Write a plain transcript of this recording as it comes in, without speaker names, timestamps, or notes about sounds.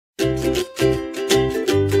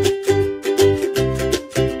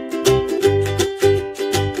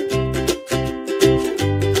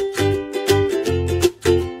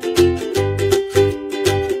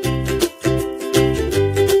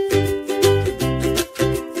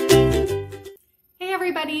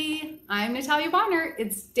everybody, I'm Natalia Bonner.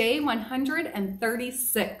 It's day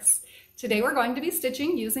 136. Today we're going to be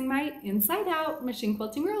stitching using my inside out machine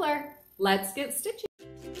quilting ruler. Let's get stitching.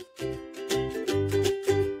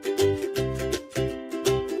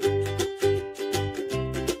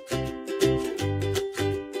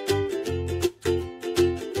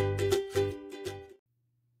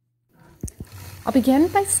 I'll begin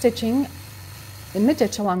by stitching in the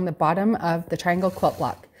ditch along the bottom of the triangle quilt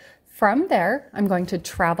block. From there, I'm going to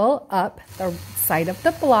travel up the side of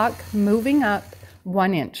the block, moving up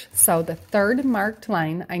 1 inch. So the third marked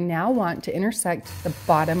line, I now want to intersect the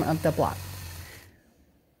bottom of the block.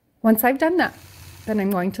 Once I've done that, then I'm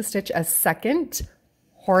going to stitch a second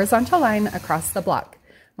horizontal line across the block.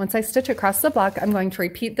 Once I stitch across the block, I'm going to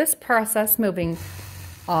repeat this process, moving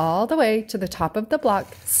all the way to the top of the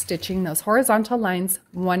block, stitching those horizontal lines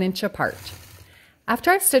 1 inch apart.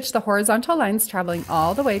 After I've stitched the horizontal lines traveling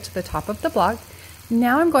all the way to the top of the block,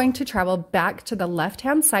 now I'm going to travel back to the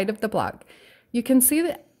left-hand side of the block. You can see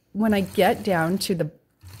that when I get down to the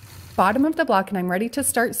bottom of the block and I'm ready to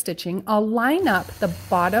start stitching, I'll line up the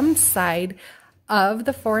bottom side of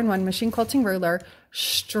the 4-in-1 machine quilting ruler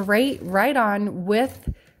straight right on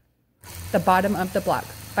with the bottom of the block.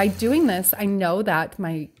 By doing this, I know that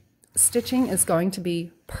my stitching is going to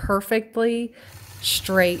be perfectly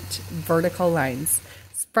straight vertical lines.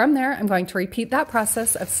 From there, I'm going to repeat that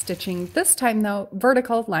process of stitching, this time though,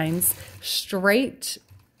 vertical lines straight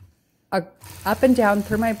up and down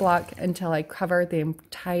through my block until I cover the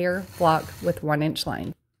entire block with 1 inch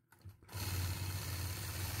line.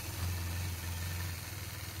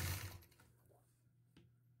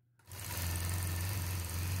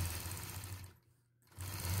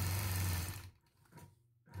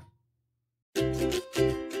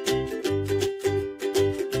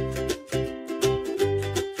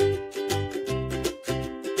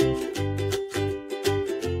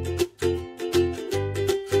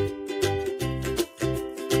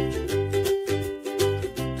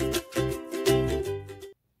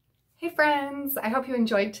 Friends, I hope you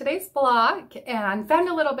enjoyed today's block and found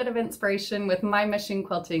a little bit of inspiration with my machine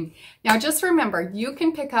quilting. Now just remember, you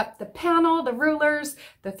can pick up the panel, the rulers,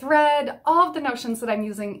 the thread, all of the notions that I'm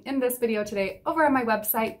using in this video today over on my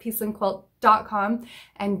website, peaceandquilt.com.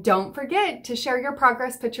 And don't forget to share your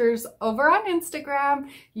progress pictures over on Instagram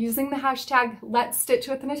using the hashtag Let's Stitch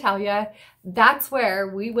with Natalia. That's where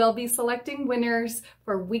we will be selecting winners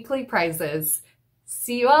for weekly prizes.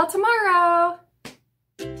 See you all tomorrow.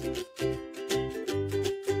 Thank you.